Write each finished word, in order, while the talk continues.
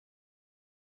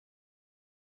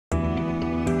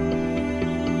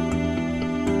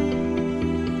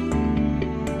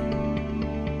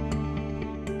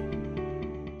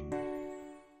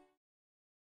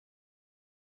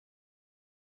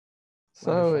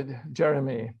So,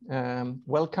 Jeremy,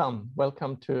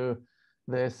 welcome to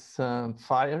this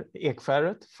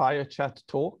Ekfärret Fire Chat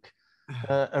talk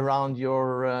around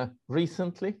your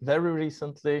very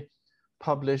recently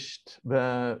published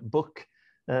book,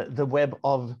 The Web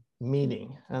of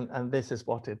Meaning, and this is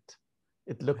what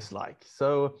it looks like.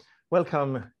 So,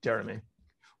 welcome, Jeremy.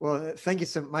 Well, thank you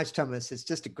so much, Thomas. It's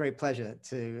just a great pleasure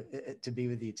to be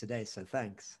with you today. So,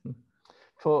 thanks.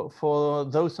 For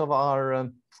those of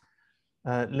our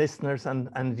listeners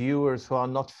and viewers who are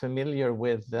not familiar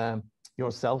with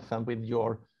yourself and with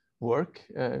your work,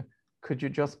 could you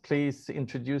just please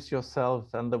introduce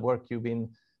yourself and the work you've been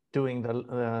doing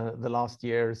the last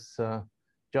years,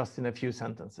 just in a few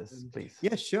sentences, please?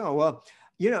 Yeah, sure. Well,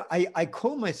 I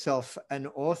call myself an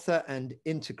author and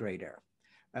integrator,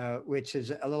 which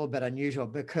is a little bit unusual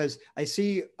because I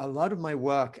see a lot of my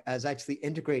work as actually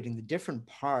integrating the different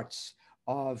parts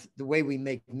of the way we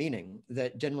make meaning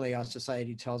that generally our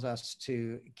society tells us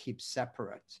to keep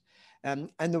separate. And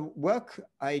the work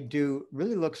I do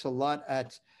really looks a lot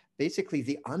at basically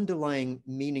the underlying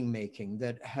meaning making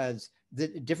that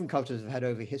different cultures have had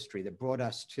over history that brought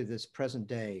us to this present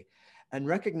day, and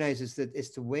recognizes that it's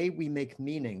the way we make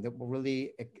meaning that will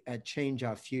really change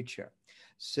our future.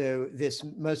 So this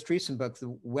most recent book,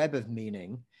 The Web of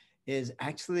Meaning, is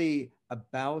actually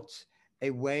about a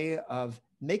way of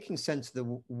making sense of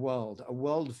the world, a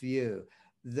worldview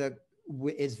that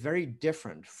is very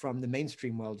different from the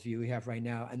mainstream worldview we have right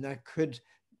now, and that could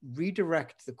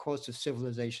redirect the course of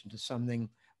civilization to something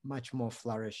much more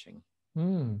flourishing.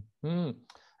 And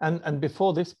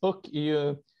before this book,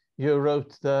 you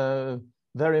wrote the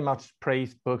very much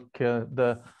praised book,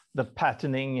 the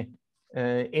Patterning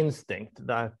Instinct,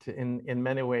 that in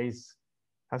many ways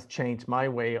has changed my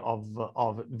way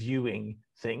of viewing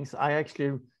things. I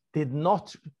actually did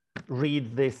not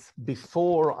read this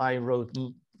before I wrote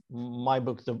my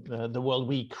book, The World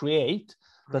We Create,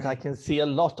 but I can see a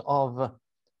lot of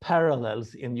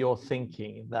parallels in your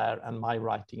thinking there and my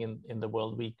writing in The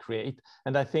World We Create.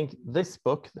 And I think this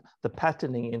book, The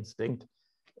Patterning Instinct,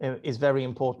 is very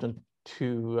important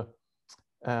to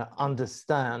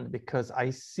understand, because I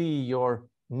see your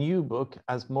new book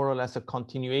as more or less a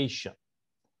continuation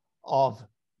of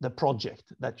the project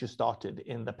that you started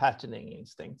in The Patterning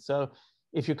Instinct. So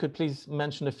if you could please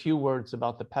mention a few words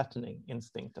about The Patterning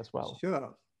Instinct as well.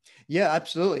 Sure. Yeah,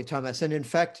 absolutely, Thomas. And in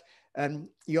fact,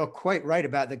 you're quite right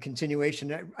about the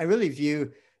continuation. I really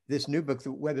view this new book,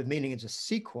 The Web of Meaning, as a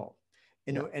sequel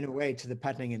in a way to The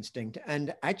Patterning Instinct.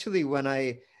 And actually, when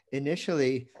I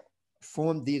initially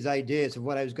formed these ideas of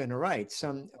what I was going to write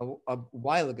a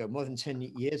while ago, more than 10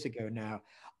 years ago now,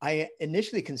 I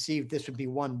initially conceived this would be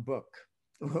one book,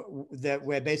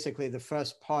 where basically the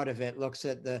first part of it looks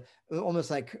at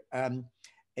almost like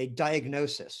a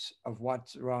diagnosis of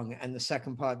what's wrong, and the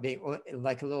second part being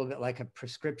like a little bit like a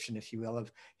prescription, if you will,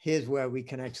 of here's where we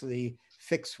can actually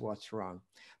fix what's wrong.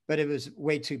 But it was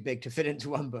way too big to fit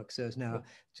into one book, so it's now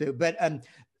two. But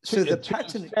so the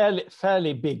pattern,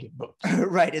 fairly big books,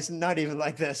 right? It's not even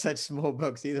like they're such small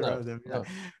books, either of them. No.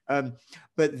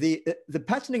 But the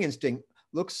Patterning Instinct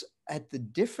looks at the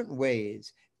different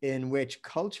ways in which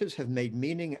cultures have made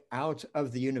meaning out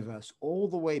of the universe, all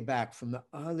the way back from the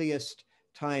earliest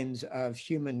times of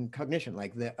human cognition,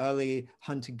 like the early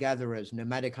hunter-gatherers,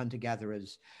 nomadic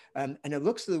hunter-gatherers. And it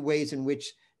looks at the ways in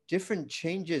which different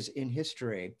changes in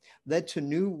history led to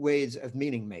new ways of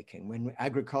meaning making, when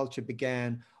agriculture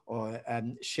began, or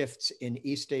shifts in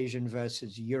East Asian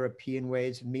versus European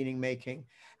ways of meaning making,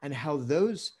 and how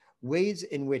those ways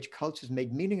in which cultures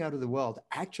made meaning out of the world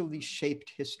actually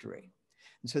shaped history.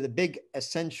 And so the big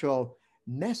essential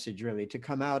message really to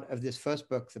come out of this first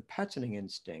book, The Patterning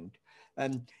Instinct,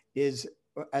 is,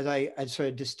 as I sort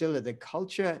of distill it, that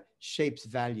culture shapes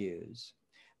values,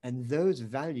 and those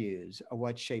values are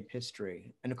what shape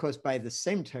history. And of course, by the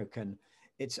same token,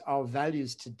 it's our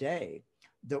values today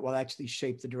that will actually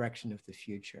shape the direction of the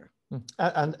future.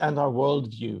 And our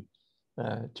worldview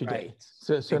today.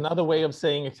 Right. So another way of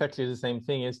saying exactly the same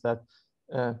thing is that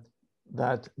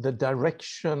that the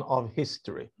direction of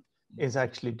history is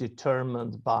actually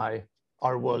determined by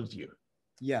our worldview.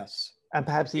 Yes. And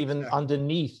perhaps even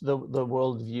underneath the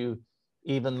worldview,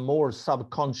 even more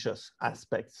subconscious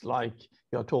aspects, like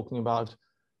you're talking about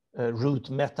root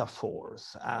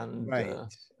metaphors and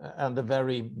the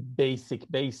very basic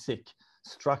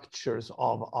structures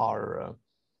of our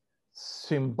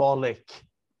symbolic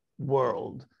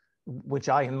world, which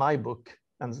I, in my book,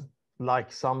 and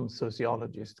like some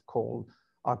sociologists, call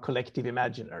our collective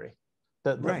imaginary,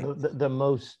 the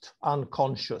most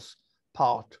unconscious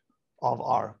part of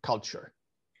our culture.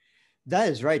 That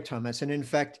is right, Thomas. And in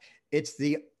fact, it's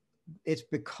the it's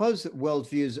because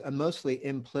worldviews are mostly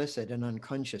implicit and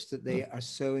unconscious that they are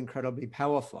so incredibly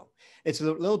powerful. It's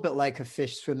a little bit like a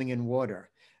fish swimming in water.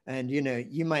 And, you know,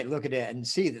 you might look at it and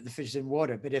see that the fish is in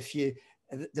water, but if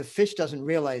the fish doesn't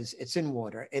realize it's in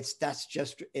water, that's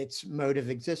just its mode of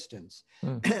existence.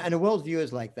 And a worldview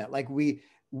is like that. Like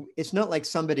it's not like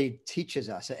somebody teaches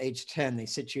us at age 10, they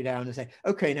sit you down and say,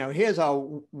 okay, now here's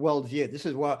our worldview. This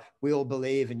is what we all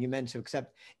believe and you're meant to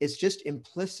accept. It's just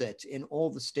implicit in all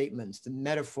the statements, the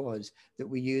metaphors that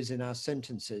we use in our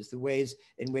sentences, the ways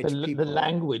in which people— The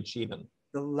language even.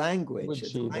 The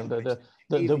language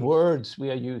the words we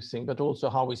are using, but also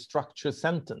how we structure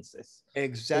sentences.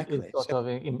 Exactly. It's sort of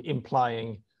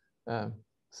implying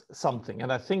something.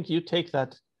 And I think you take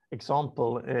that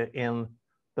example in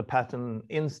the pattern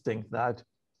instinct, that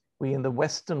we in the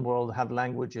Western world have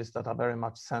languages that are very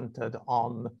much centered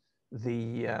on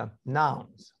the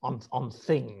nouns, on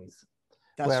things,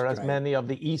 whereas many of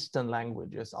the Eastern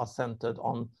languages are centered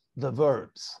on the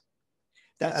verbs.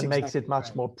 And makes it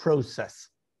much more process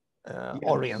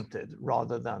oriented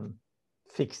rather than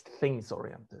fixed things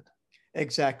oriented.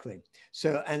 Exactly.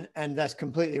 So, and that's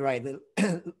completely right.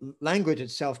 The language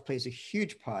itself plays a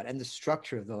huge part, and the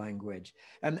structure of the language,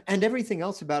 and everything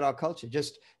else about our culture,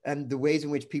 just the ways in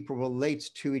which people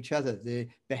relate to each other, the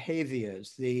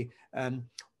behaviors,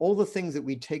 all the things that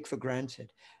we take for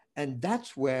granted. And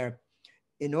that's where,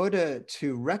 in order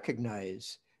to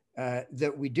recognize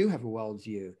that we do have a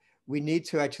worldview, we need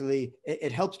to actually,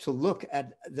 it helps to look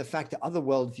at the fact that other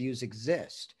worldviews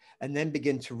exist, and then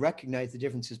begin to recognize the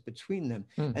differences between them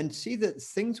and see that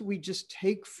things we just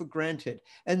take for granted.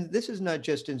 And this is not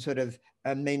just in sort of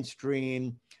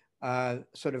mainstream,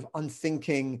 sort of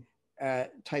unthinking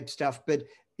type stuff, but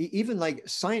even like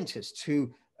scientists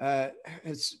who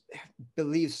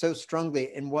believe so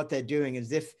strongly in what they're doing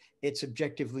as if it's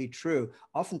objectively true,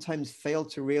 oftentimes fail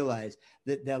to realize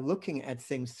that they're looking at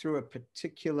things through a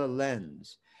particular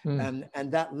lens.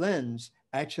 And that lens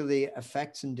actually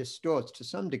affects and distorts to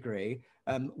some degree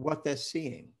what they're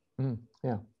seeing.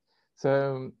 Yeah.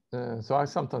 So I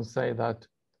sometimes say that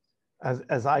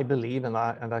as I believe, and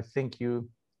I think you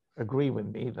agree with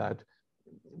me, that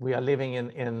we are living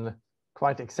in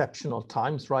quite exceptional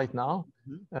times right now.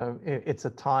 It's a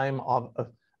time of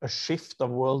a shift of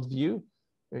worldview.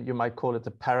 You might call it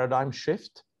a paradigm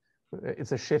shift.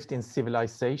 It's a shift in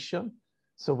civilization.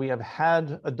 So we have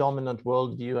had a dominant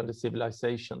worldview and a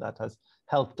civilization that has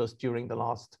helped us during the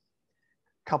last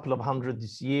couple of hundred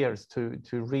years to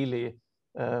really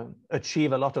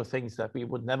achieve a lot of things that we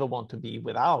would never want to be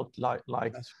without,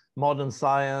 like modern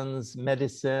science,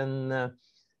 medicine,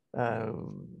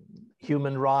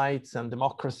 human rights and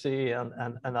democracy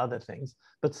and other things.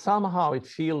 But somehow it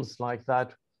feels like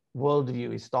that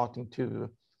worldview is starting to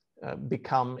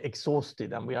become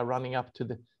exhausted, and we are running up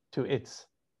to its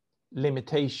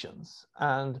limitations,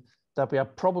 and that we are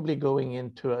probably going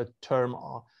into a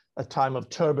time of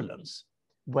turbulence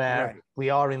where we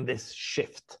are in this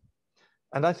shift.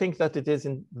 And I think that it is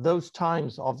in those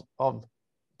times of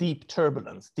deep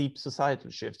turbulence, deep societal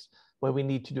shifts, where we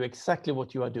need to do exactly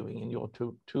what you are doing in your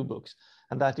two books,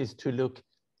 and that is to look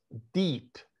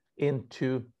deep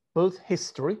into both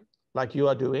history, like you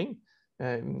are doing.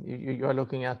 You are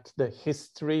looking at the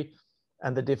history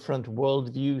and the different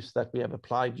worldviews that we have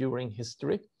applied during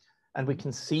history. And we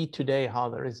can see today how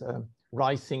there is a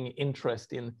rising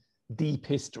interest in deep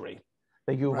history,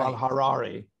 the Yuval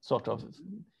Harari sort of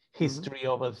history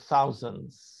over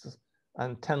thousands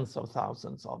and tens of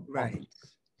thousands of years.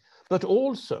 But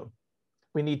also,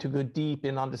 we need to go deep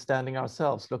in understanding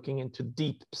ourselves, looking into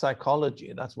deep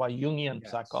psychology. That's why Jungian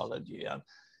psychology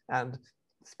and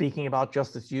speaking about,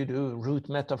 just as you do, root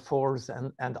metaphors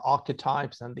and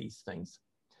archetypes and these things.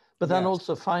 But then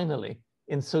also finally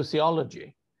in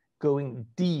sociology, going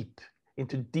deep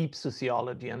into deep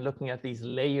sociology and looking at these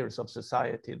layers of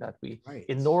society that we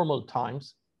in normal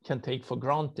times can take for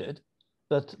granted,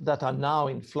 but that are now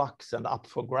in flux and up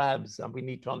for grabs. And we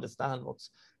need to understand what's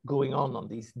going on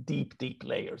these deep, deep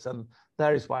layers. And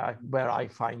that is where I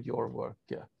find your work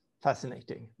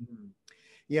fascinating.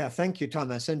 Yeah, thank you,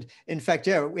 Thomas. And in fact,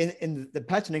 in the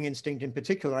patterning instinct in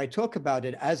particular, I talk about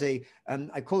it as I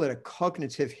call it a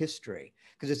cognitive history,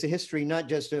 because it's a history not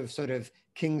just of sort of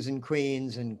kings and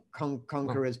queens and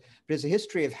conquerors, but it's a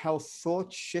history of how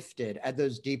thought shifted at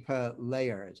those deeper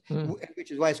layers,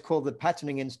 which is why it's called the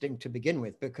patterning instinct to begin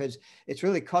with, because it's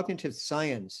really cognitive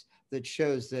science that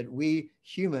shows that we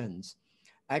humans,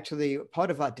 actually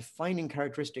part of our defining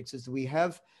characteristics is that we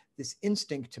have this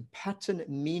instinct to pattern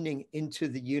meaning into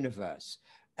the universe.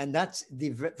 And that's the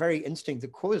very instinct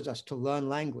that caused us to learn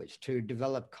language, to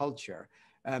develop culture.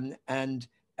 And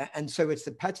And so it's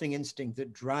the patterning instinct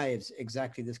that drives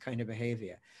exactly this kind of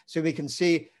behavior. So we can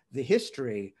see the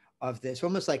history of this,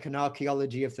 almost like an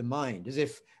archaeology of the mind, as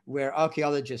if we're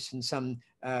archaeologists in some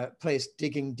place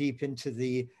digging deep into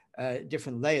the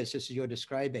different layers, just as you're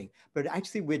describing. But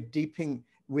actually we're digging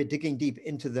deep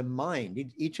into the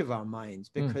mind, each of our minds,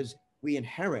 because we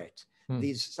inherit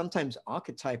these sometimes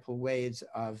archetypal ways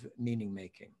of meaning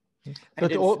making.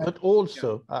 But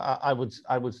also, yeah.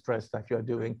 I would stress that you are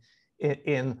doing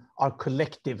in our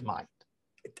collective mind.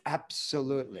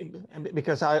 Absolutely.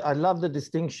 Because I love the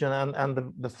distinction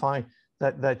and the fact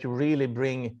that you really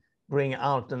bring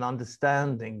out an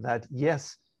understanding that,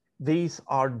 yes, these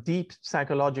are deep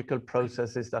psychological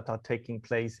processes that are taking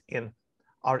place in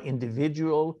our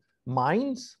individual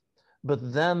minds, but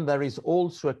then there is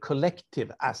also a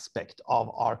collective aspect of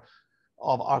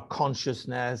our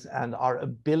consciousness and our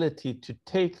ability to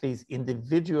take these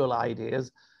individual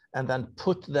ideas and then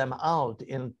put them out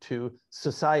into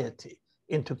society,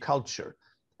 into culture.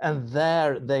 And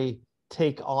there they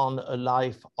take on a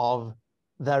life of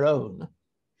their own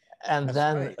and That's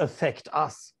then right. affect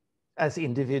us as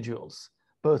individuals,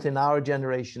 both in our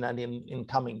generation and in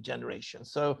coming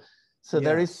generations. So yes.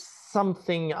 There is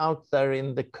something out there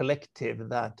in the collective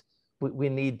that we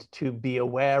need to be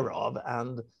aware of,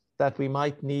 and that we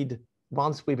might need,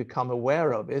 once we become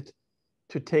aware of it,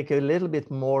 to take a little bit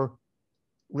more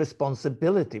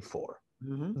responsibility for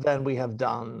than we have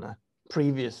done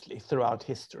previously throughout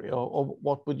history. Or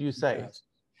what would you say? Yes.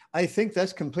 I think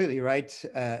that's completely right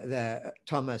there,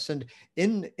 Thomas. And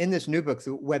in this new book,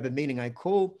 The Web of Meaning, I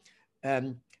call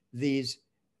these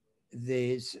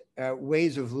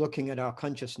ways of looking at our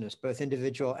consciousness, both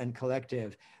individual and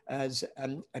collective, as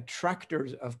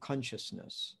attractors of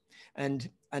consciousness. And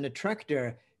an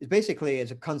attractor is basically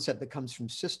a concept that comes from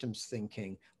systems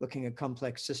thinking, looking at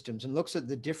complex systems, and looks at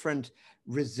the different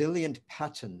resilient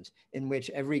patterns in which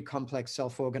every complex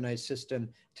self-organized system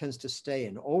tends to stay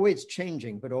in, always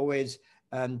changing, but always,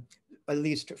 at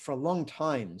least for long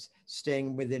times,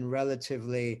 staying within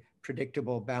relatively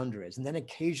predictable boundaries, and then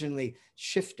occasionally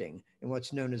shifting in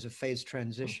what's known as a phase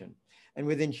transition. And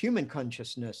within human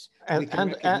consciousness,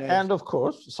 and of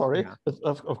course, sorry, yeah. But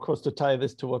of course, to tie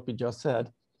this to what we just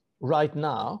said, right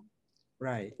now,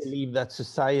 right, I believe that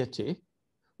society,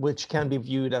 which can be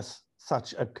viewed as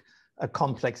such a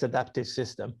complex adaptive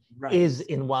system, right, is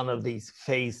in one of these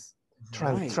phase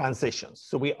transitions.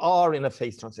 So we are in a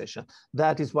phase transition.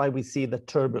 That is why we see the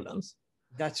turbulence.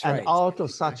 That's right. And out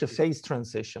of such a phase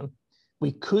transition,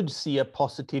 we could see a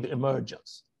positive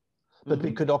emergence, but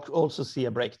we could also see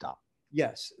a breakdown.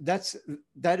 Yes,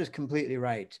 that is completely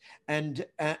right. And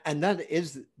that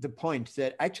is the point,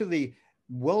 that actually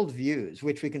worldviews,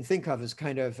 which we can think of as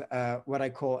kind of what I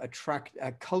call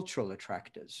cultural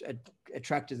attractors,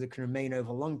 attractors that can remain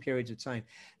over long periods of time,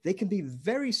 they can be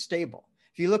very stable.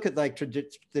 If you look at like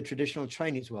the traditional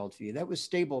Chinese worldview, that was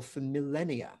stable for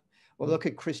millennia. Or look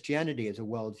at Christianity as a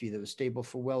worldview that was stable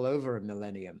for well over a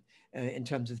millennium in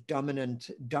terms of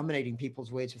dominating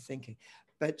people's ways of thinking.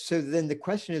 But so then the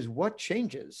question is, what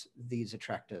changes these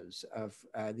attractors of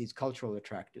these cultural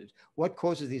attractors? What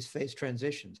causes these phase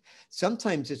transitions?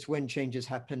 Sometimes it's when changes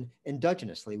happen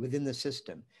endogenously within the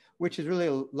system, which is really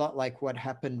a lot like what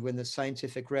happened when the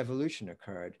scientific revolution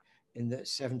occurred in the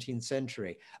 17th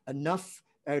century. Enough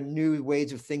new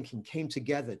ways of thinking came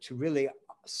together to really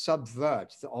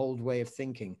subvert the old way of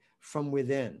thinking from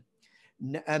within.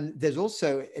 And there's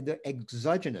also the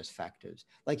exogenous factors.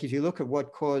 Like if you look at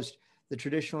what caused the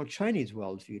traditional Chinese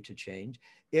worldview to change,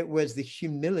 it was the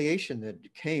humiliation that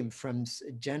came from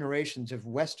generations of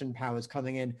Western powers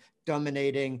coming in,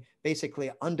 dominating,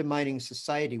 basically undermining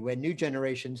society, where new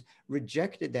generations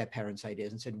rejected their parents'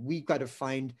 ideas and said, we've got to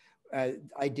find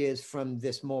ideas from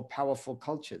this more powerful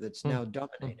culture that's now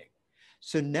dominating.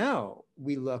 So now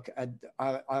we look at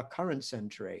our current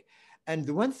century. And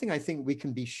the one thing I think we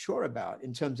can be sure about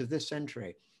in terms of this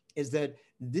century is that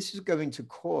this is going to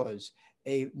cause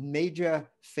a major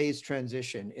phase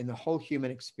transition in the whole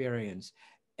human experience,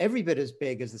 every bit as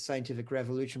big as the scientific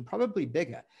revolution, probably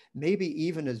bigger, maybe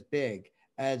even as big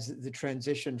as the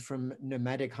transition from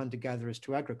nomadic hunter-gatherers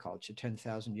to agriculture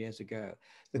 10,000 years ago.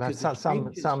 Because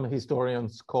some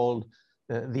historians called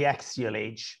the axial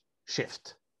age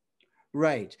shift.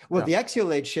 Right. Well, the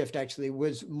axial age shift actually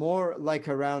was more like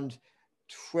around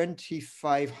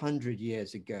 2,500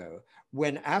 years ago,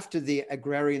 when after the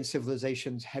agrarian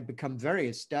civilizations had become very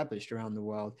established around the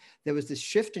world, there was this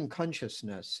shift in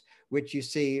consciousness, which you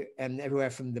see everywhere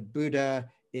from the Buddha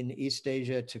in East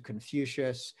Asia to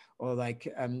Confucius, or like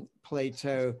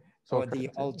Plato. or the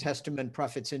Old Testament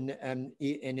prophets in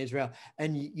Israel.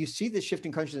 And you see the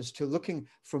shifting consciousness to looking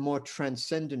for a more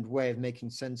transcendent way of making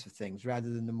sense of things rather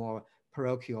than the more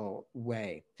parochial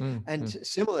way. And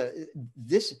similar,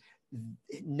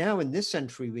 now in this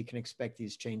century, we can expect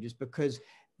these changes because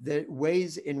the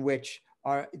ways in which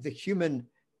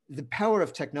the power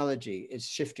of technology is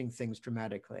shifting things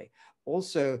dramatically.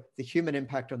 Also, the human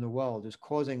impact on the world is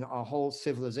causing our whole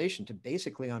civilization to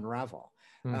basically unravel.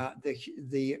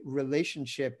 The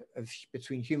relationship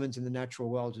between humans and the natural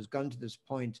world has gone to this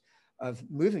point of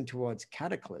moving towards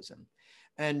cataclysm.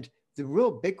 And the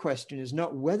real big question is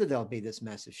not whether there'll be this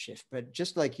massive shift, but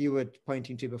just like you were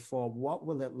pointing to before, what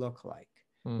will it look like?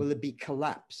 Will it be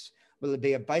collapse? Will it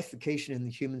be a bifurcation in the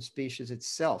human species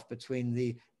itself between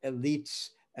the elites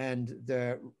and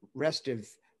the rest of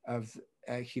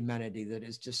humanity that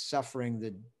is just suffering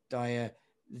the dire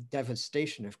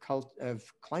devastation of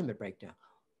climate breakdown?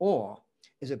 Or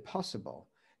is it possible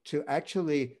to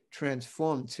actually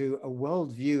transform to a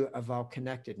worldview of our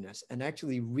connectedness and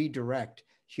actually redirect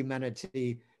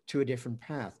humanity to a different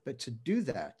path? But to do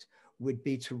that would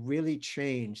be to really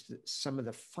change some of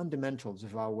the fundamentals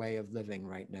of our way of living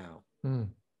right now.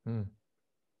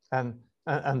 And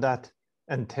that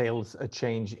entails a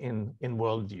change in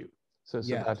worldview. So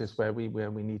yes. That is where we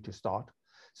need to start.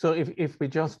 So if we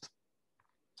just,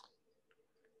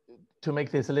 to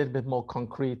make this a little bit more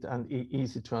concrete and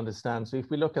easy to understand, so if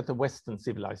we look at the Western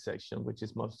civilization, which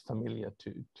is most familiar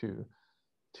to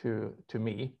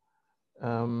me,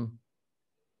 the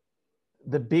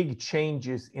big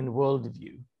changes in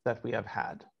worldview that we have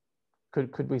had,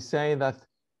 could we say that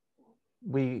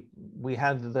we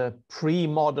had the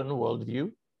pre-modern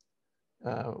worldview,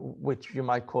 which you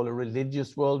might call a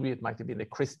religious worldview. It might have been a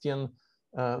Christian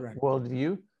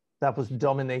worldview that was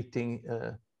dominating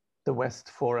the West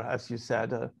for, as you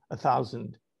said,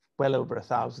 well over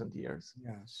 1,000 years.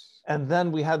 Yes. And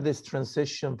then we had this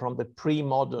transition from the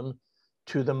pre-modern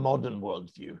to the modern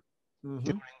worldview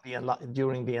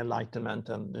during the Enlightenment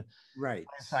and the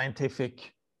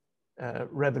scientific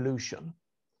revolution.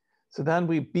 So then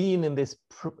we've been in this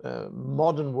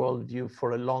modern worldview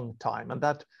for a long time, and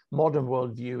that modern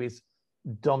worldview is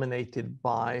dominated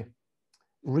by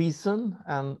reason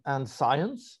and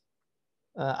science,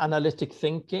 analytic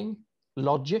thinking,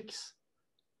 logics,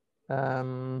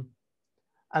 and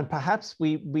perhaps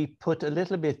we put a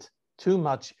little bit too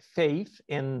much faith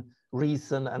in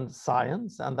reason and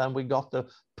science, and then we got the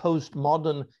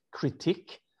postmodern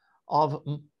critique of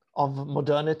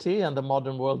modernity and the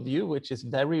modern worldview, which is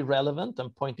very relevant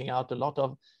and pointing out a lot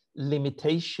of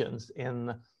limitations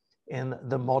in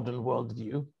the modern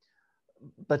worldview.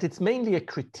 But it's mainly a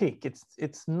critique.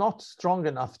 It's not strong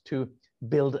enough to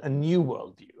build a new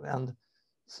worldview. And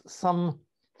some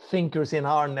thinkers in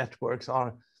our networks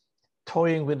are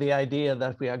toying with the idea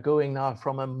that we are going now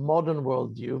from a modern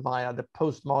worldview via the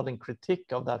postmodern critique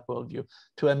of that worldview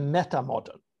to a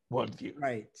meta-modern worldview.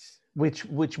 Right.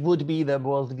 Which would be the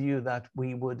worldview that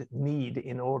we would need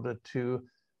in order to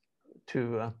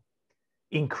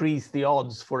increase the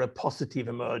odds for a positive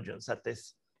emergence at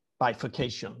this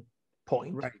bifurcation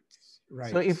point. Right,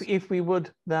 right. So if we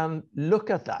would then look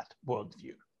at that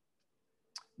worldview,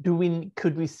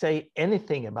 could we say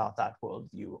anything about that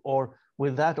worldview, or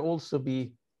will that also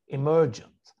be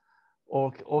emergent,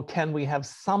 or can we have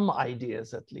some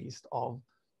ideas at least of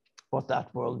what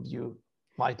that worldview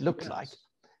might look like?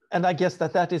 And I guess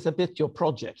that is a bit your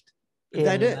project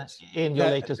in your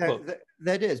latest book.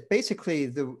 That is.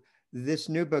 Basically, this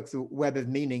new book, The Web of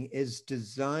Meaning, is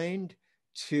designed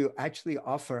to actually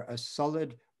offer a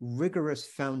solid, rigorous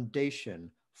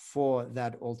foundation for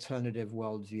that alternative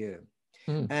worldview.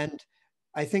 And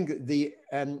I think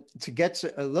to get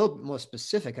a little bit more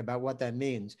specific about what that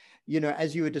means,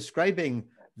 as you were describing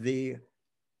the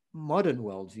modern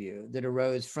worldview that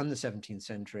arose from the 17th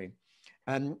century,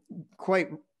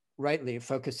 quite rightly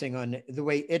focusing on the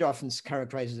way it often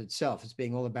characterizes itself as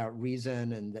being all about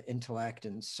reason and the intellect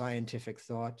and scientific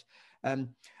thought.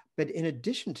 But in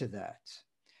addition to that,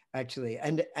 actually,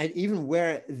 and even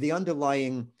where the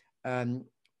underlying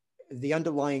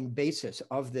basis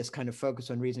of this kind of focus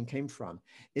on reason came from,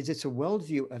 is it's a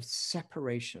worldview of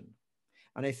separation.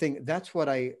 And I think that's what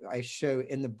I show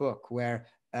in the book, where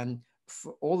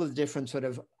for all of the different sort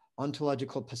of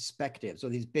ontological perspectives, or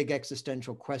these big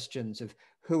existential questions of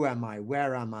who am I,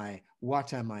 where am I,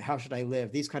 what am I, how should I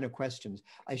live, these kind of questions,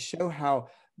 I show how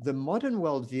the modern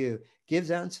worldview gives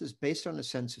answers based on a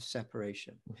sense of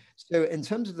separation. So in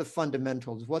terms of the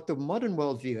fundamentals, what the modern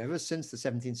worldview ever since the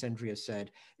 17th century has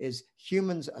said is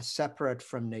humans are separate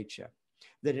from nature.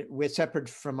 we're separate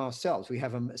from ourselves. We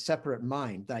have a separate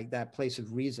mind, like that place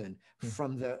of reason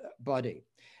from the body.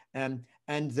 And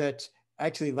that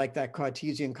actually, like that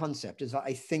Cartesian concept is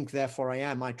I think, therefore I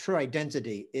am. My true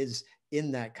identity is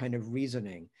in that kind of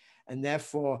reasoning. And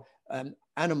therefore,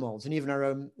 animals and even our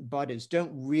own bodies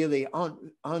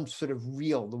aren't sort of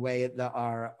real the way that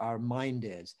our mind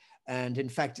is. And in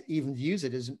fact, even use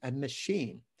it as a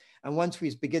machine. And once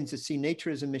we begin to see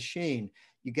nature as a machine,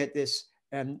 you get this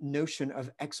notion of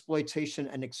exploitation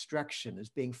and extraction as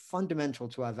being fundamental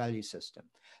to our value system.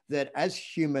 That as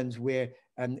humans, we're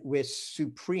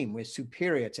supreme, we're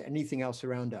superior to anything else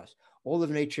around us. All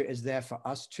of nature is there for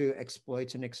us to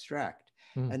exploit and extract.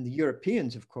 And the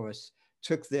Europeans, of course,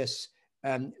 took this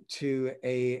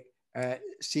to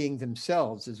seeing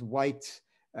themselves as white,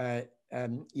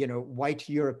 white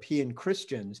European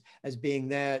Christians as being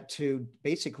there to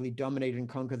basically dominate and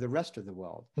conquer the rest of the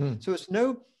world. So it's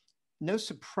no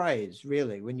surprise,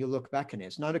 really, when you look back on it.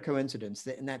 It's not a coincidence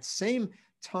that in that same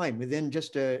time, within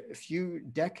just a few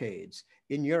decades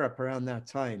in Europe around that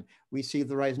time, we see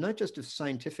the rise not just of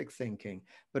scientific thinking,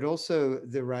 but also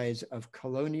the rise of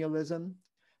colonialism,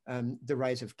 the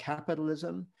rise of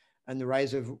capitalism, and the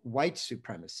rise of white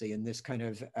supremacy and this kind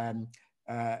of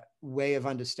way of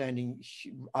understanding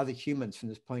other humans from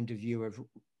this point of view of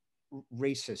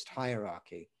racist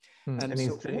hierarchy. An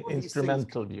So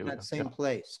instrumental view. In that same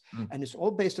place. And it's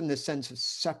all based on this sense of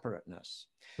separateness.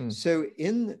 So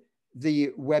in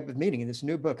the Web of Meaning, in this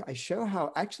new book, I show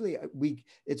how actually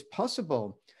it's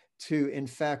possible to, in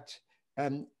fact,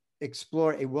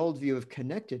 explore a worldview of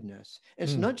connectedness.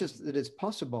 It's not just that it's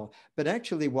possible, but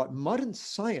actually what modern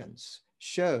science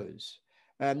shows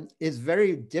is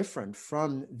very different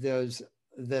from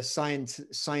the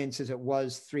sciences it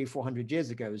was 300-400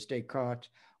 years ago, as Descartes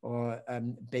or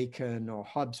Bacon or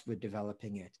Hobbes were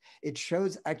developing it. It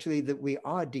shows actually that we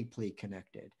are deeply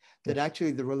connected, that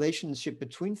actually the relationship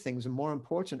between things are more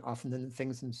important often than the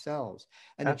things themselves.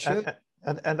 And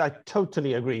I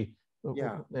totally agree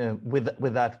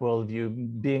with that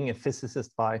worldview, being a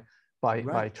physicist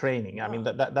by training. I mean,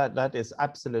 that is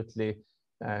absolutely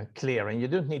clear. And you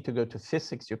don't need to go to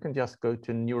physics. You can just go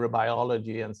to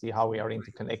neurobiology and see how we are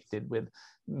interconnected with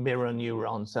mirror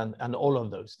neurons and all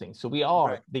of those things. So we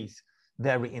are these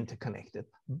very interconnected.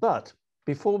 But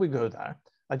before we go there,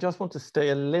 I just want to stay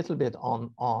a little bit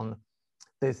on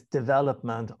this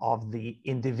development of the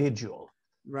individual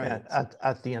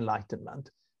at the Enlightenment,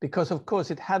 because of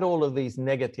course it had all of these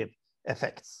negative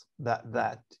effects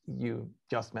that you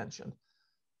just mentioned.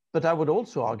 But I would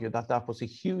also argue that that was a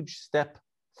huge step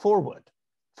forward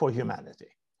for humanity,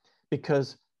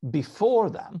 because before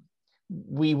then,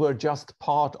 we were just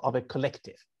part of a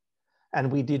collective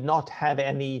and we did not have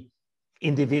any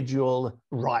individual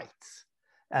rights.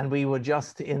 And we were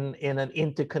just in an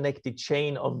interconnected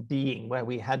chain of being where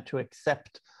we had to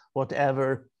accept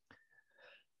whatever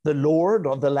the Lord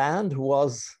of the land, who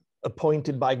was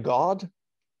appointed by God,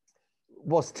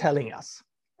 was telling us.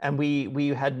 And we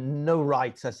had no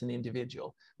rights as an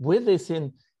individual. With this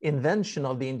invention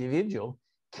of the individual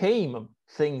came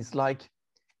things like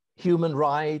human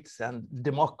rights and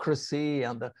democracy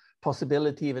and the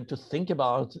possibility even to think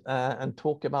about and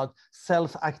talk about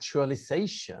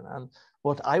self-actualization and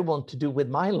what I want to do with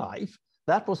my life.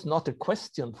 That was not a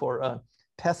question for a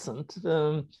peasant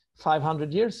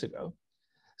 500 years ago.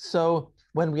 So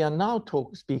when we are now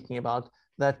speaking about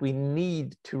that we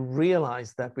need to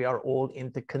realize that we are all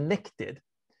interconnected,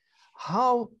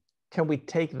 how can we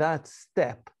take that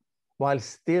step while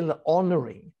still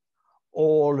honoring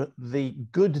all the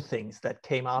good things that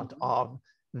came out of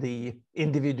the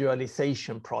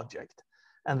individualization project,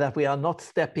 and that we are not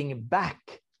stepping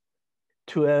back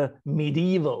to a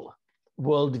medieval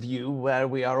worldview where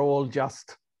we are all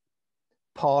just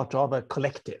part of a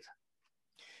collective?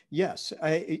 Yes,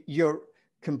 you're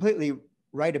completely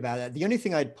right about that. The only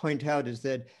thing I'd point out is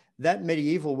that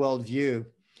medieval worldview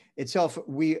itself,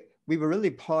 we were really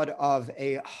part of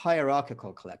a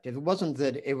hierarchical collective. It wasn't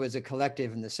that it was a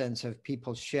collective in the sense of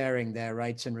people sharing their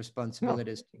rights and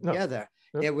responsibilities together.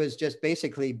 No. It was just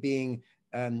basically being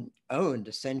owned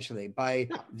essentially by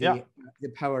the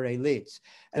power elites.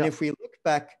 And if we look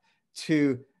back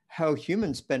to how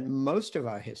humans spent most of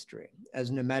our history as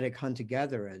nomadic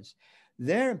hunter-gatherers,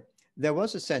 there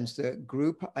was a sense that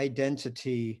group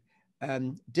identity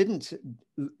didn't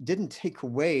take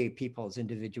away people's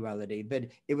individuality, but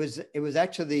it was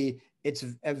actually, it's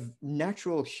a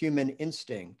natural human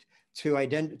instinct to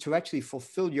actually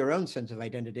fulfill your own sense of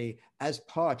identity as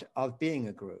part of being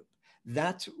a group.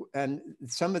 That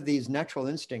some of these natural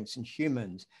instincts in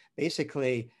humans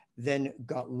basically then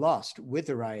got lost with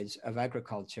the rise of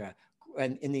agriculture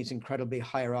and in these incredibly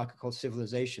hierarchical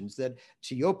civilizations that,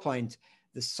 to your point,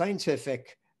 the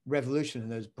scientific revolution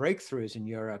and those breakthroughs in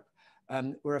Europe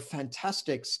were a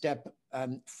fantastic step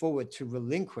forward to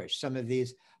relinquish some of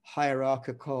these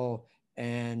hierarchical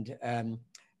and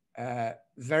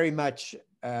very much,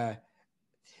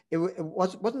 it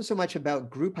wasn't so much about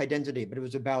group identity, but it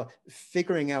was about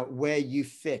figuring out where you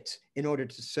fit in order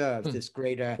to serve this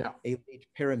greater elite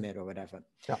pyramid or whatever.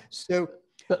 Yeah. So,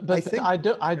 but I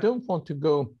don't want to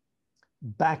go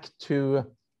back to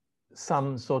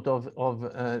some sort of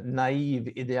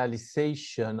naive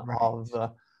idealization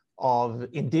of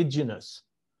indigenous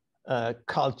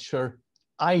culture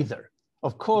either.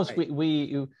 Of course,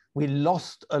 we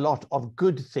lost a lot of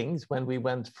good things when we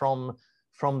went from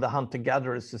the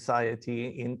hunter-gatherer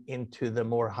society into the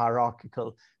more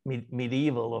hierarchical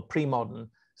medieval or pre-modern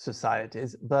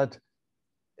societies. But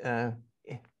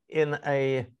in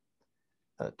a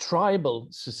tribal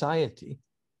society,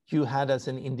 you had as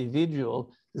an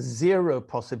individual zero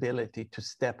possibility to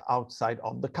step outside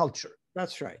of the culture.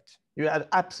 That's right. You had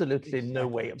absolutely no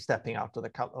way of stepping out of the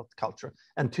culture.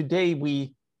 And today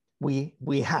we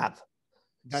have.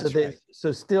 That's right.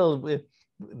 So still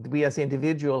we as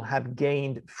individuals have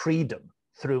gained freedom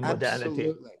through modernity.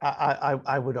 Absolutely.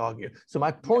 I would argue. So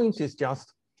my point is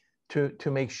just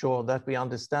to make sure that we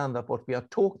understand that what we are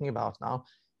talking about now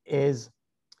is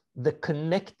the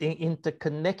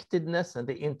interconnectedness and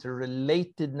the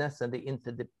interrelatedness and the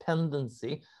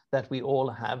interdependency that we all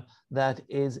have that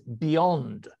is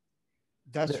beyond.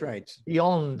 That's right.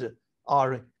 Beyond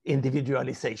our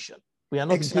individualization. We are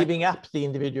not giving up the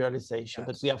individualization,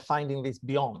 but we are finding this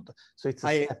beyond. So it's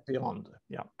a step beyond.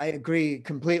 Yeah, I agree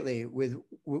completely with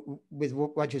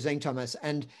what you're saying, Thomas.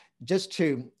 And just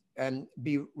to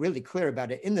be really clear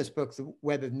about it, in this book, The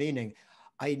Web of Meaning,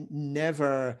 I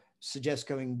never suggest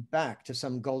going back to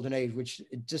some golden age, which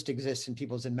just exists in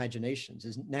people's imaginations,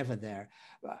 is never there.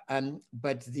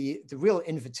 But the real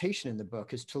invitation in the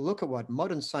book is to look at what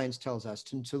modern science tells us,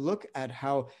 and to look at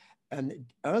how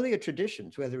earlier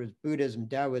traditions, whether it's Buddhism,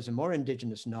 Taoism, or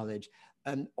indigenous knowledge,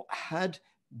 had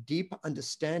deep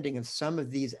understanding of some of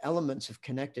these elements of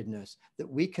connectedness that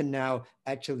we can now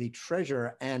actually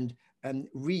treasure and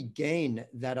regain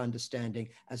that understanding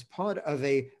as part of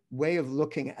a way of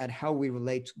looking at how we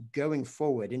relate going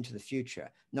forward into the future,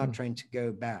 not trying to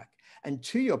go back. And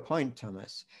to your point,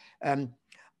 Thomas, I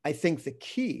think the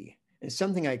key, and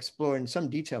something I explore in some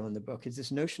detail in the book, is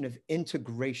this notion of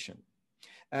integration,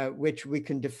 which we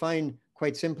can define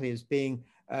quite simply as being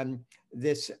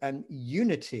this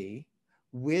unity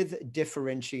with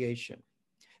differentiation.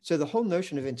 So the whole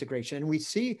notion of integration, and we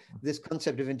see this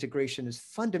concept of integration as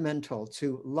fundamental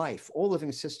to life, all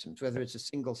living systems, whether it's a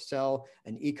single cell,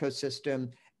 an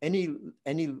ecosystem, any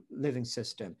living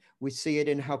system. We see it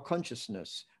in how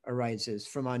consciousness arises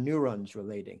from our neurons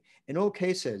relating. In all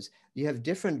cases, you have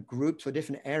different groups or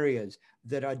different areas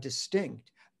that are distinct,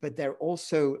 but they're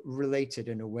also related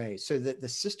in a way, so that the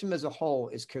system as a whole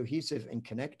is cohesive and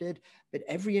connected, but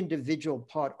every individual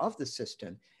part of the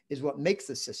system is what makes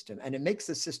the system, and it makes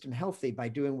the system healthy by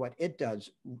doing what it does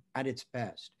at its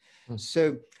best.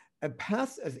 So a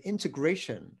path of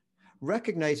integration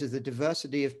recognizes the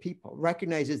diversity of people,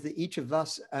 recognizes that each of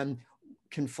us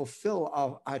can fulfill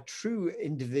our true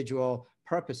individual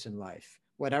purpose in life,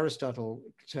 what Aristotle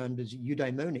termed as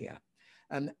eudaimonia.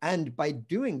 And by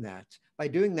doing that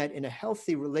in a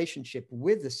healthy relationship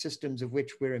with the systems of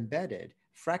which we're embedded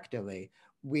fractally,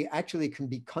 we actually can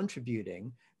be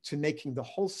contributing to making the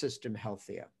whole system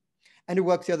healthier. And it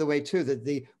works the other way too,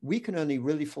 that we can only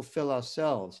really fulfill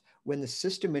ourselves when the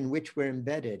system in which we're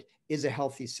embedded is a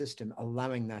healthy system,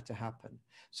 allowing that to happen.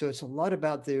 So it's a lot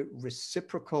about the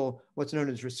reciprocal, what's known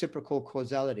as reciprocal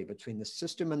causality between the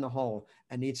system and the whole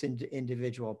and each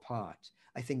individual part.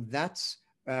 I think that's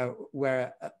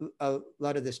where a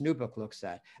lot of this new book looks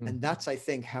at. And that's, I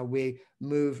think, how we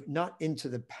move not into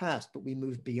the past, but we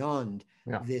move beyond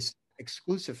this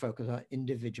exclusive focus on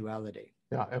individuality.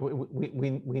 Yeah,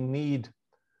 we need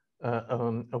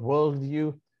a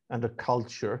worldview and a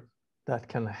culture that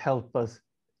can help us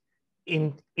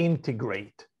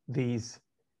integrate these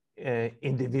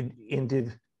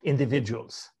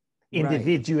individuals,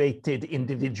 individuated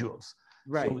individuals.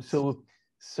 Right. So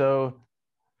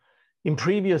in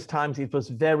previous times, it was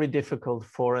very difficult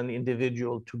for an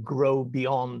individual to grow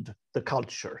beyond the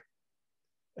culture.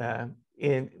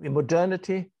 In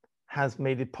modernity has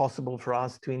made it possible for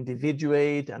us to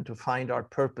individuate and to find our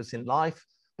purpose in life,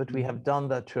 but we have done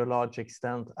that to a large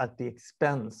extent at the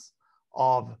expense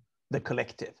of the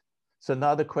collective. So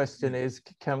now the question is,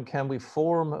 can we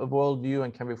form a worldview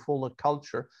and can we form a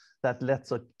culture that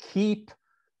lets us keep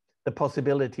the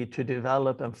possibility to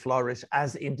develop and flourish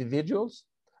as individuals,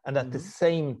 and at the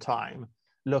same time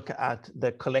look at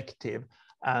the collective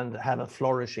and have a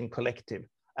flourishing collective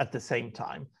at the same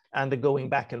time, and the going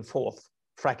back and forth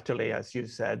fractally, as you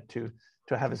said, to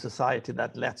have a society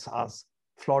that lets us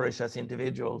flourish as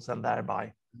individuals, and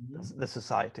thereby the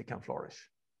society can flourish.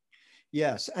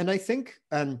 Yes, and I think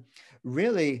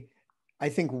really, I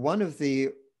think one of the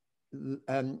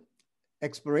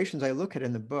explorations I look at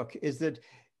in the book is that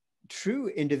true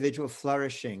individual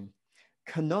flourishing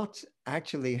cannot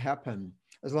actually happen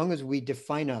as long as we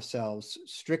define ourselves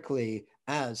strictly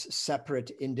as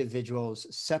separate individuals,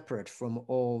 separate from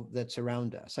all that's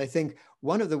around us. I think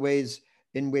one of the ways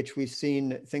in which we've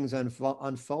seen things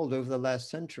unfold over the last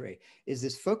century is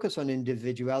this focus on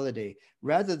individuality,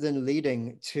 rather than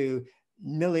leading to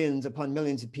millions upon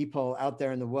millions of people out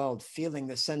there in the world feeling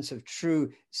the sense of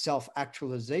true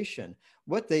self-actualization.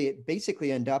 What they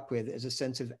basically end up with is a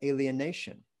sense of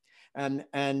alienation.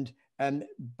 And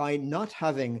by not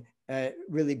having,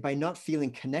 really by not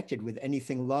feeling connected with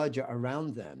anything larger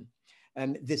around them,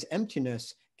 this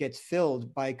emptiness gets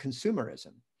filled by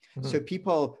consumerism. So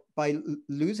people, by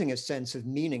losing a sense of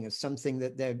meaning as something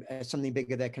that they're something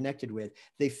bigger they're connected with,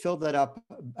 they fill that up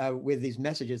with these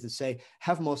messages that say,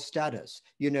 have more status,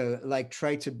 you know, like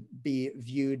try to be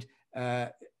viewed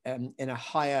in a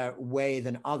higher way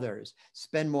than others,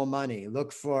 spend more money,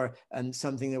 look for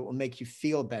something that will make you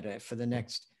feel better for the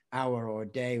next hour or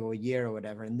day or year or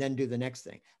whatever, and then do the next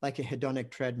thing, like a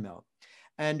hedonic treadmill.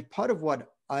 And part of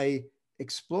what I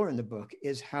explore in the book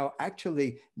is how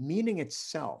actually meaning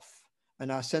itself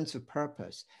and our sense of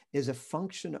purpose is a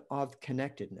function of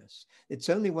connectedness. It's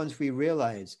only once we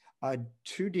realize our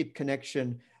true deep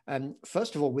connection,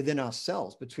 first of all, within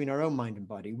ourselves, between our own mind and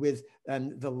body, with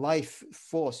the life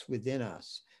force within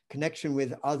us, connection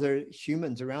with other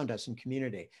humans around us in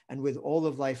community, and with all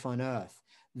of life on earth.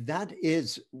 That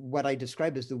is what I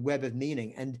describe as the web of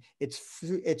meaning. And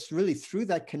it's really through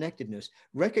that connectedness,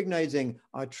 recognizing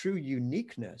our true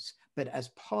uniqueness, but as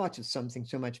part of something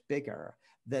so much bigger,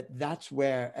 that's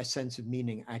where a sense of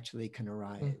meaning actually can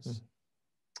arise.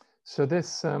 So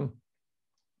this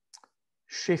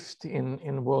shift in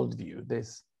worldview,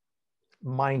 this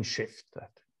mind shift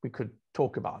that we could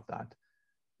talk about, that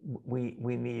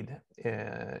we need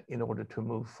in order to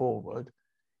move forward,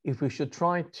 if we should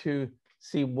try to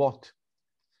see what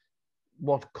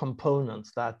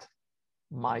components that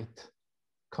might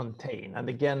contain. And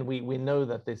again, we know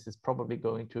that this is probably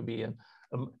going to be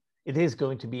it is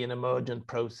going to be an emergent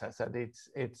process, and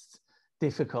it's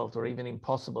difficult or even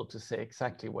impossible to say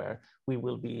exactly where we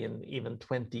will be in even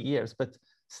 20 years. But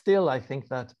still, I think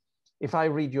that if I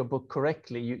read your book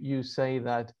correctly, you say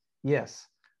that, yes,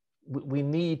 we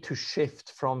need to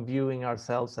shift from viewing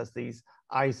ourselves as these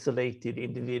isolated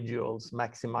individuals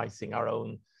maximizing our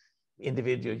own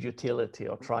individual utility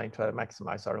or trying to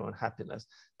maximize our own happiness,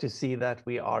 to see that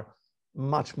we are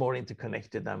much more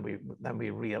interconnected than we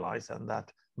realize, and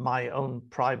that my own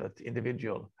private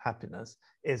individual happiness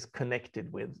is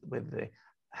connected with the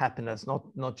happiness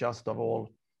not just of all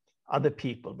other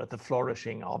people, but the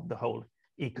flourishing of the whole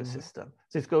ecosystem.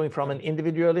 So it's going from an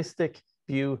individualistic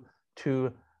view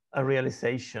to a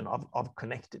realization of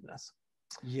connectedness.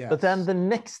 Yeah. But then the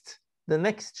next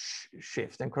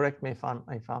shift, and correct me if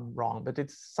I'm wrong, but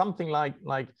it's something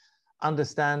like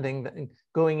understanding that,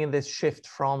 going in this shift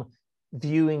from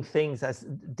viewing things as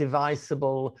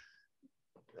divisible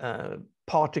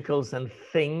particles and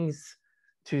things,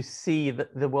 to see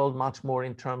the world much more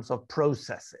in terms of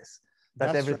processes,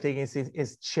 that everything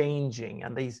is changing,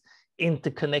 and these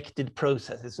interconnected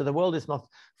processes. So the world is not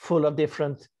full of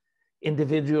different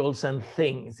individuals and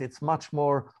things. It's much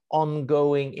more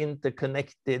ongoing,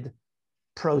 interconnected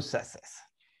processes.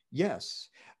 Yes,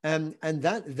 and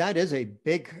that is a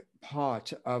big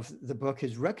part of the book,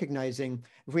 is recognizing,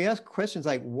 if we ask questions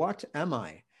like, what am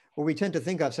I? Well, we tend to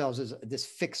think ourselves as this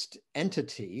fixed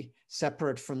entity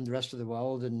separate from the rest of the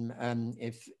world. And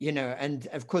if, you know, and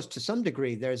of course, to some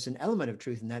degree, there's an element of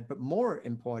truth in that, but more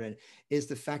important is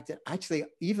the fact that actually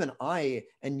even I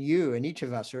and you and each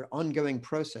of us are ongoing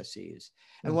processes.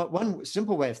 And one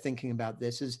simple way of thinking about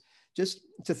this is just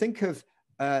to think of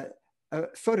a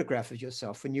photograph of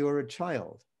yourself when you were a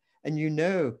child, and you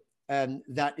know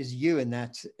that is you in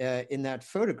that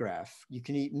photograph. You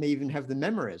may even have the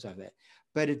memories of it.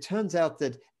 But it turns out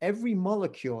that every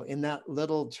molecule in that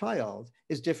little child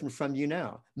is different from you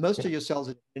now. Most of your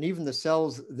cells, and even the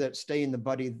cells that stay in the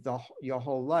body your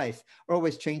whole life, are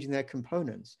always changing their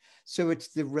components. So it's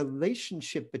the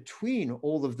relationship between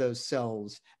all of those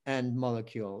cells and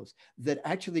molecules that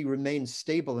actually remains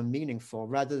stable and meaningful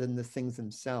rather than the things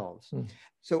themselves.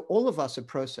 So all of us are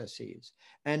processes,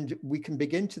 and we can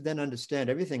begin to then understand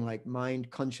everything like mind,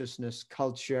 consciousness,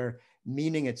 culture,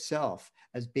 meaning itself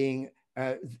as being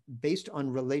based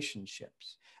on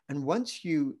relationships. And once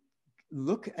you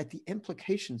look at the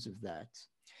implications of that,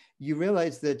 you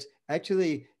realize that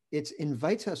actually it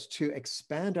invites us to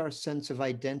expand our sense of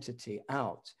identity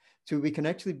out, so we can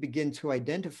actually begin to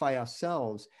identify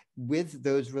ourselves with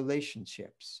those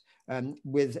relationships,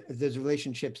 with those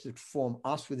relationships that form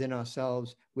us within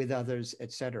ourselves, with others,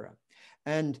 etc.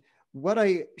 And what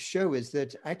I show is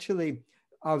that actually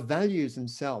our values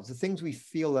themselves, the things we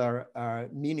feel are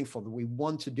meaningful, that we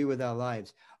want to do with our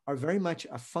lives, are very much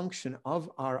a function of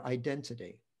our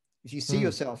identity. If you see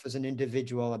yourself as an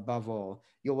individual above all,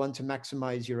 you'll want to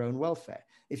maximize your own welfare.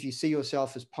 If you see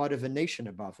yourself as part of a nation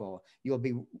above all, you'll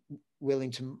be willing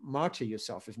to martyr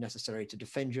yourself if necessary to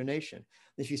defend your nation.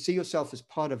 If you see yourself as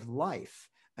part of life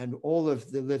and all of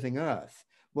the living earth,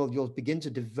 well, you'll begin to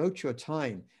devote your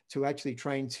time to actually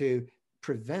trying to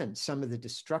prevent some of the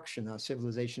destruction our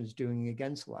civilization is doing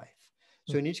against life.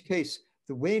 So in each case,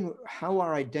 the way in how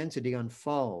our identity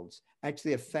unfolds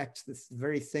actually affects the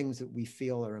very things that we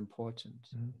feel are important.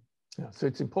 Yeah, so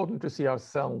it's important to see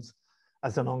ourselves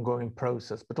as an ongoing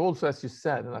process, but also, as you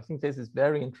said, and I think this is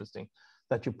very interesting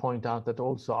that you point out, that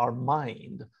also our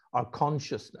mind, our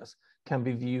consciousness can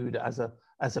be viewed as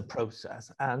a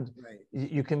process, and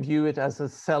you can view it as a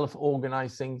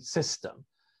self-organizing system.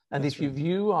 And if you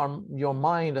view your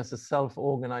mind as a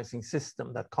self-organizing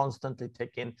system that constantly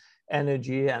take in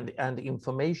energy and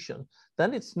information,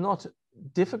 then it's not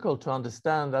difficult to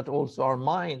understand that also our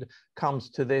mind comes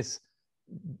to this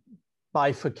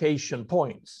bifurcation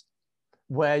points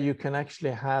where you can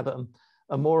actually have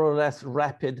a more or less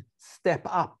rapid step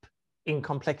up in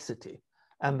complexity.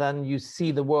 And then you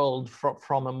see the world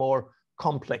from a more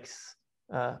complex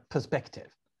perspective.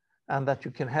 And that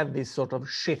you can have these sort of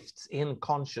shifts in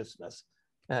consciousness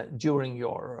during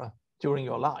your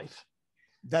life.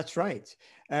 That's right.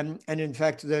 And in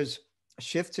fact, those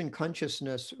shifts in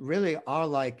consciousness really are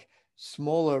like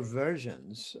smaller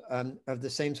versions of the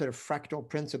same sort of fractal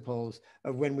principles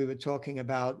of when we were talking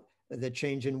about the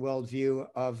change in worldview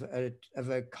of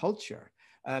a culture.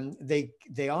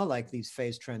 They are like these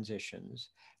phase transitions,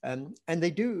 and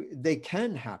they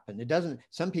can happen. It doesn't.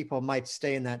 Some people might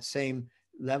stay in that same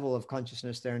level of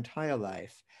consciousness their entire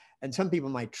life. And some people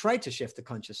might try to shift the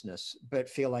consciousness, but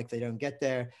feel like they don't get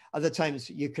there. Other times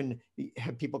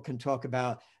people can talk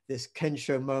about this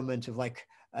Kensho moment of like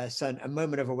a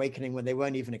moment of awakening when they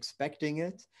weren't even expecting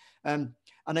it. And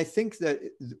I think that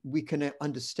we can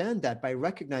understand that by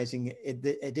recognizing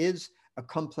it is a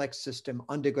complex system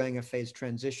undergoing a phase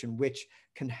transition, which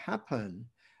can happen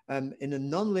in a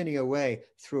nonlinear way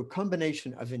through a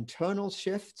combination of internal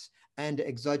shifts and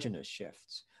exogenous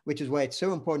shifts, which is why it's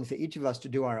so important for each of us to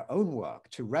do our own work,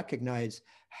 to recognize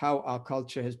how our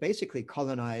culture has basically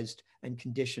colonized and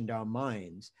conditioned our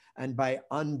minds. And by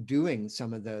undoing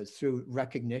some of those through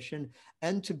recognition,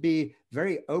 and to be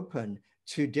very open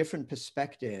to different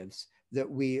perspectives that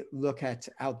we look at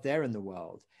out there in the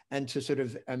world, and to sort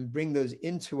of bring those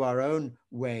into our own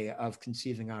way of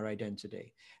conceiving our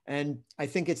identity. And I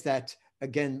think it's that,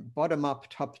 again, bottom up,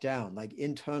 top down, like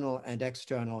internal and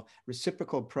external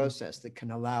reciprocal process that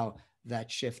can allow that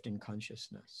shift in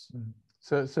consciousness.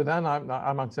 So then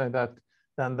I might say that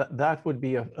then that would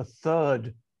be a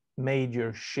third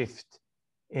major shift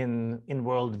in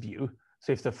worldview.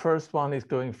 So if the first one is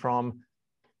going from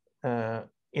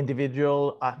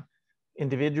individuals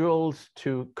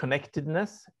to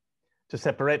connectedness, to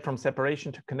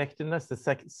separation to connectedness,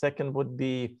 the second would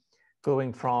be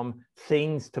going from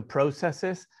things to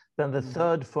processes. Then the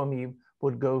third for me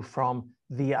would go from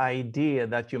the idea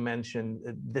that you mentioned,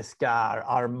 this guy,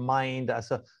 our mind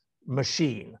as a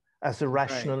machine, as a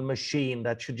rational machine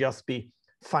that should just be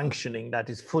functioning, that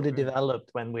is fully developed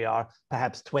when we are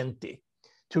perhaps 20.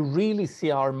 To really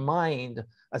see our mind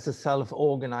as a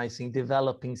self-organizing,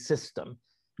 developing system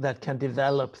that can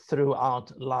develop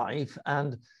throughout life,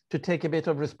 and to take a bit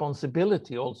of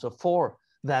responsibility also for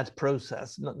that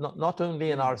process, not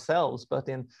only in ourselves, but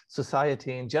in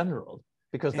society in general,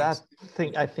 because that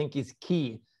thing I think is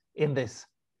key in this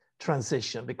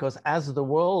transition, because as the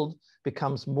world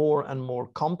becomes more and more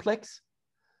complex,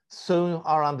 so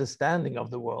our understanding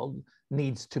of the world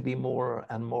needs to be more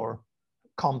and more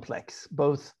complex,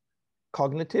 both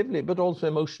cognitively, but also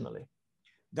emotionally.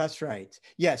 That's right.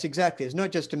 Yes, exactly. It's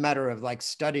not just a matter of like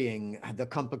studying the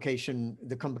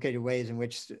complicated ways in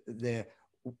which the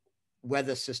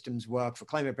weather systems work for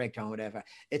climate breakdown, whatever.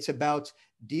 It's about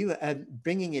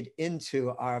bringing it into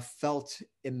our felt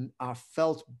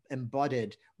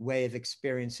embodied way of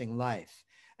experiencing life.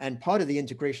 And part of the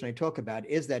integration I talk about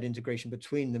is that integration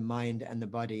between the mind and the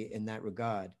body in that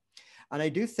regard. And I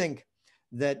do think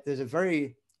that there's a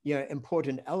very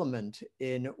important element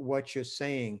in what you're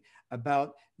saying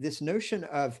about this notion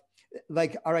of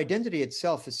like our identity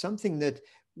itself is something that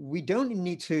we don't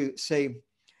need to say,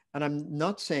 and I'm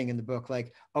not saying in the book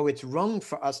like, oh, it's wrong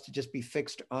for us to just be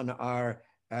fixed on our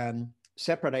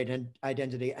separate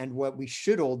identity, and what we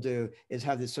should all do is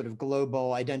have this sort of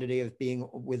global identity of being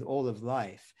with all of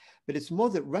life. But it's more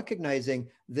that recognizing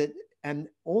that and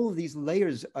all of these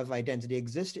layers of identity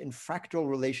exist in fractal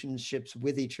relationships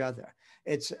with each other.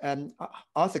 It's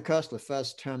Arthur Koestler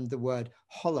first termed the word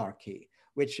holarchy,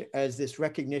 which is this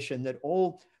recognition that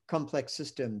all complex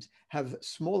systems have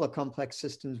smaller complex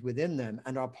systems within them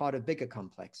and are part of bigger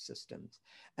complex systems.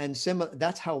 And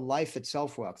that's how life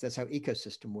itself works. That's how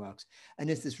ecosystem works. And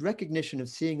it's this recognition of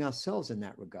seeing ourselves in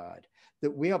that regard,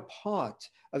 that we are part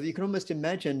of, you can almost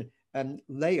imagine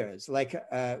layers, like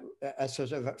a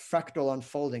sort of a fractal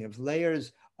unfolding of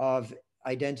layers of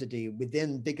identity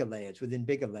within bigger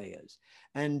layers.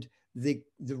 And the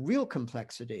real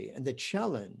complexity and the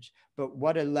challenge, but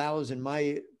what allows, in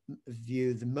my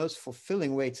view, the most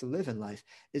fulfilling way to live in life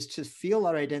is to feel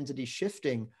our identity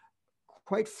shifting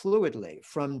quite fluidly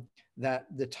from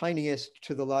the tiniest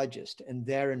to the largest and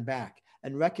there and back,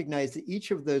 and recognize that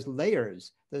each of those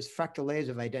layers, those fractal layers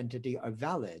of identity, are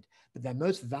valid, but they're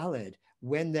most valid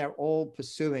when they're all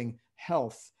pursuing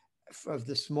health of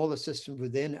the smaller systems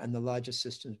within and the larger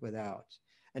systems without.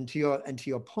 And to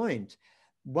your point,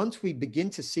 once we begin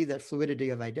to see that fluidity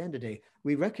of identity,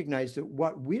 we recognize that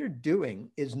what we're doing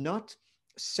is not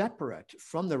separate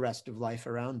from the rest of life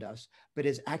around us, but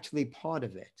is actually part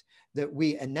of it. That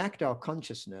we enact our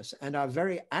consciousness, and our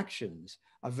very actions,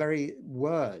 our very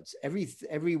words,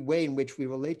 every way in which we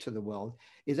relate to the world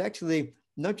is actually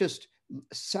not just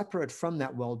separate from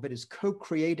that world, but is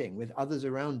co-creating with others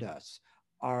around us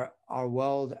our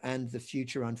world and the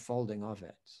future unfolding of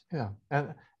it. Yeah,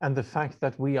 and the fact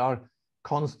that we are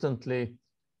constantly,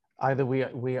 either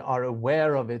we are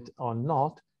aware of it or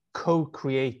not,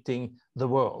 co-creating the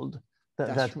world,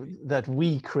 that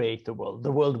we create the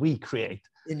world we create.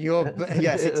 In your,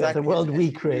 yes, exactly. The world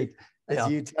we create. As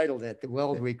you titled it, the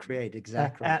world we create,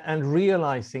 exactly. And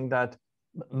realizing that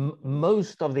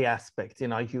most of the aspects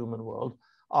in our human world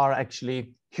are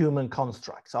actually human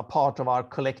constructs, are part of our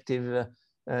collective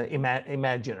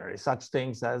imaginary, such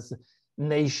things as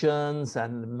nations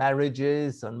and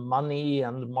marriages and money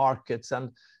and markets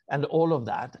and all of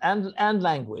that, and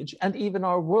language, and even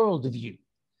our worldview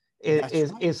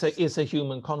is a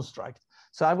human construct.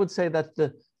 So I would say that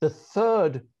the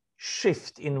third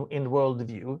shift in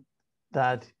worldview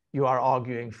that you are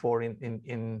arguing for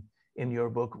in your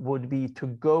book would be to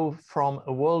go from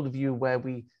a worldview where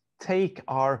we take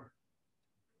our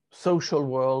social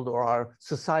world or our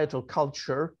societal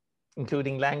culture,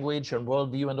 including language and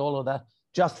worldview and all of that,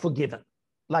 just for given,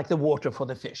 like the water for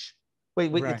the fish.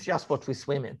 Right. It's just what we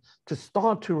swim in. To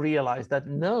start to realize that,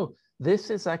 no, this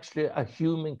is actually a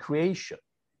human creation.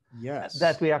 Yes.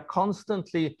 That we are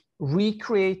constantly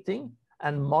recreating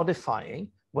and modifying,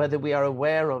 whether we are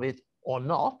aware of it or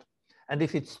not. And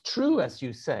if it's true, as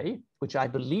you say, which I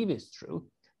believe is true,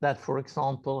 that, for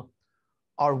example,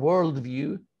 our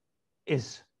worldview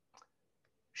is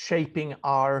shaping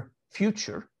our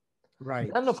future,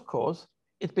 right, then of course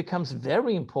it becomes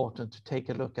very important to take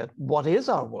a look at what is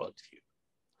our worldview,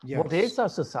 yes. What is our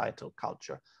societal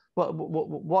culture,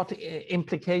 what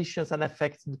implications and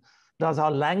effects does our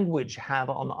language have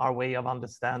on our way of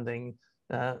understanding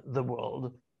the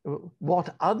world,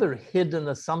 what other hidden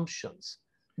assumptions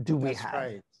do we have,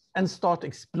 right. And start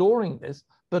exploring this,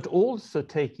 but also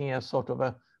taking a sort of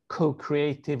a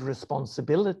co-creative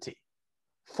responsibility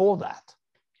for that.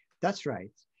 That's right.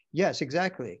 Yes,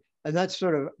 exactly. And that's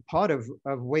sort of part of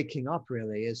waking up,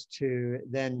 really, is to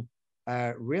then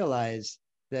realize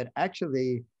that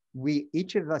actually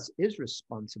each of us is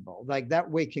responsible. Like that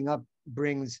waking up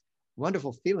brings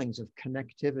wonderful feelings of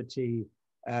connectivity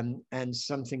and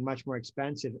something much more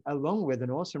expansive, along with an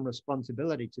awesome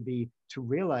responsibility to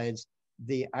realize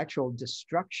the actual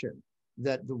destruction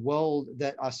that the world,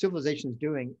 that our civilization is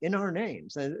doing in our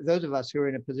names. And those of us who are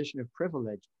in a position of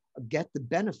privilege get the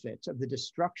benefits of the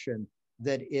destruction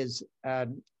that is,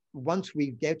 once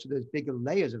we get to those bigger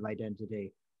layers of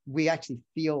identity, we actually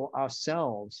feel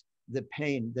ourselves the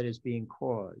pain that is being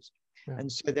caused. Yeah.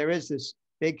 And so there is this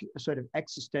big sort of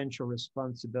existential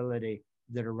responsibility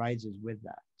that arises with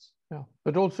that. Yeah,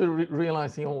 but also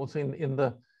realizing also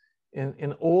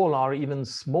in all our even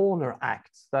smaller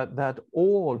acts that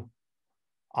all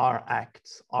our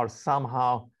acts are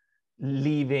somehow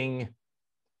leaving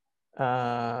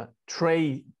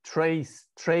trails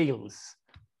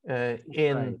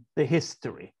in the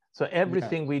history. So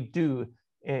everything we do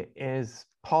is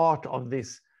part of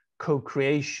this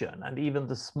co-creation, and even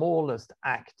the smallest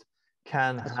act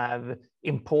can have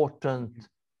important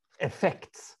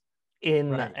effects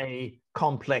in a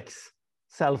complex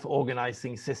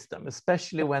self-organizing system,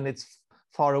 especially when it's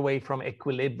far away from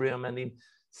equilibrium. And in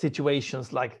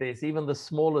situations like this, even the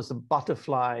smallest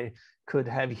butterfly could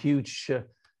have huge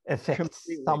effects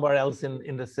somewhere else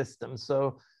in the system.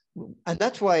 So, and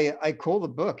that's why I call the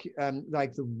book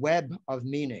like the web of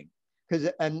meaning,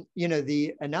 because you know,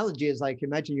 the analogy is like,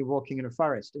 imagine you're walking in a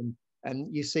forest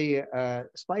and you see a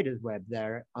spider's web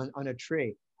there on a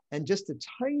tree, and just the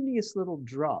tiniest little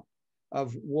drop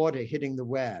of water hitting the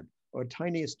web, or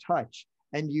tiniest touch,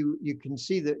 and you can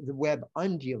see that the web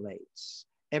undulates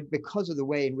because of the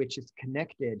way in which it's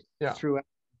connected throughout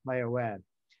the entire web.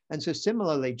 And so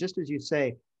similarly, just as you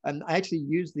say, I actually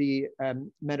use the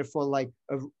metaphor like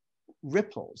of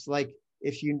ripples. Like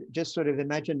if you just sort of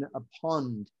imagine a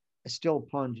pond, a still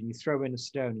pond, and you throw in a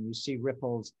stone and you see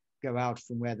ripples go out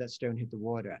from where that stone hit the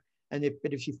water. But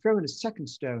if you throw in a second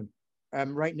stone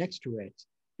right next to it,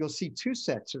 you'll see two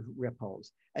sets of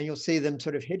ripples, and you'll see them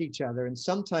sort of hit each other. And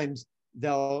sometimes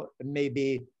they'll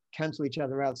maybe cancel each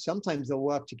other out. Sometimes they'll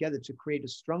work together to create a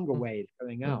stronger wave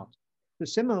going out. So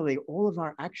similarly, all of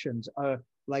our actions are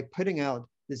like putting out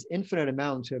this infinite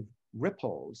amount of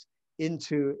ripples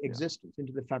into existence,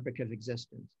 into the fabric of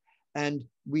existence. And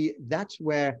that's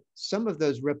where some of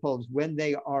those ripples, when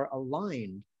they are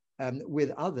aligned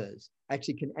with others,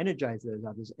 actually can energize those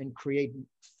others and create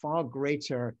far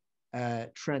greater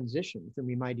transitions than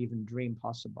we might even dream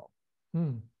possible.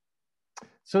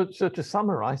 So to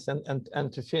summarize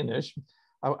and to finish,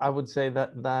 I would say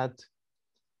that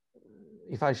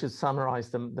if I should summarize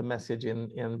the message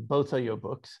in both of your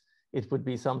books, it would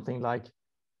be something like,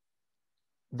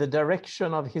 the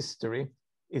direction of history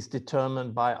is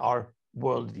determined by our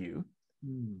worldview.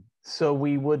 So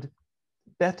we would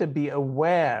better be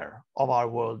aware of our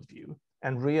worldview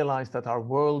and realize that our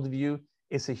worldview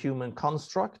is a human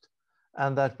construct,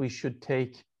 and that we should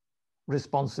take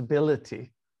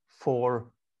responsibility for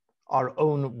our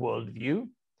own worldview,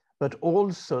 but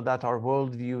also that our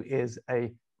worldview is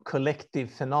a collective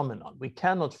phenomenon. We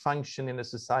cannot function in a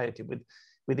society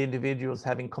with individuals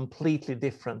having completely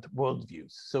different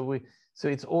worldviews. So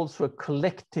it's also a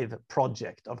collective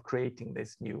project of creating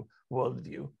this new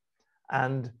worldview.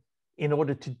 And in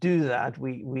order to do that,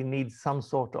 we need some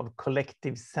sort of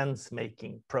collective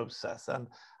sense-making process. And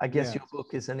I guess your book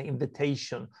is an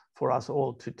invitation for us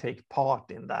all to take part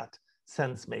in that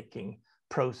sense-making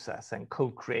process and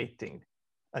co-creating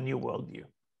a new worldview.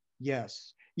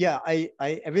 Yes. Yeah,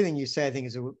 everything you say, I think,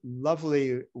 is a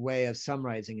lovely way of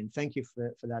summarizing, and thank you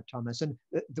for that, Thomas. And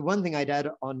the one thing I'd add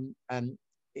on,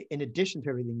 in addition to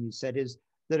everything you said, is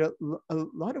that a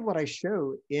lot of what I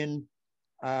show in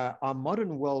our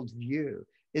modern worldview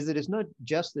is that it's not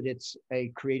just that it's a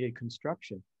created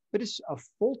construction, but it's a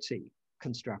faulty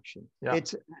construction.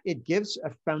 It gives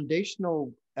a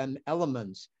foundational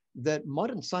elements that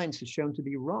modern science has shown to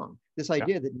be wrong. This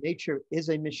idea that nature is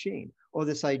a machine, or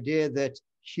this idea that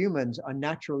humans are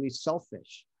naturally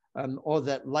selfish, or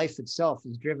that life itself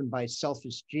is driven by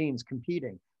selfish genes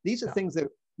competing. These are things that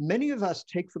many of us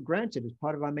take for granted as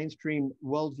part of our mainstream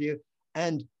worldview,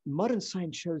 and modern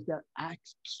science shows that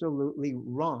absolutely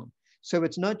wrong. So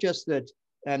it's not just that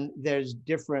there's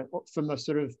different, from a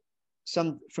sort of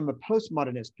from a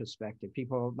postmodernist perspective,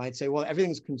 people might say, well,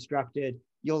 everything's constructed.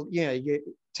 You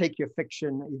take your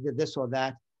fiction, either this or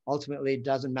that. Ultimately, it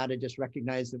doesn't matter. Just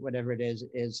recognize that whatever it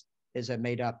is a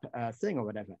made up thing or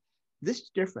whatever. This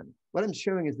is different. What I'm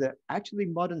showing is that actually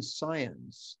modern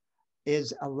science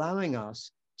is allowing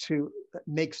us to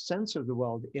make sense of the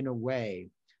world in a way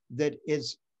that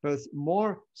is both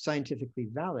more scientifically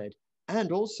valid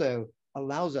and also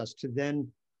allows us to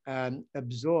then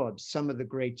absorb some of the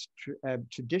great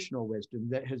traditional wisdom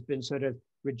that has been sort of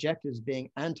rejected as being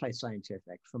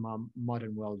anti-scientific from our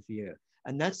modern worldview.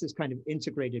 And that's this kind of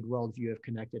integrated worldview of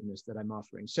connectedness that I'm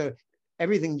offering. So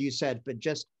everything you said, but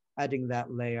just adding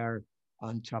that layer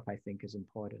on top, I think, is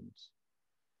important.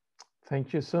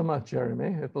 Thank you so much,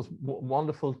 Jeremy. It was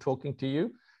wonderful talking to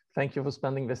you. Thank you for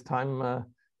spending this time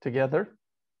together.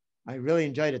 I really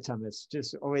enjoyed it, Thomas.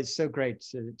 Just always so great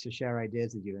to share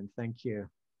ideas with you, and thank you.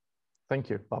 Thank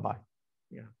you. Bye-bye.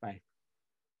 Yeah, bye.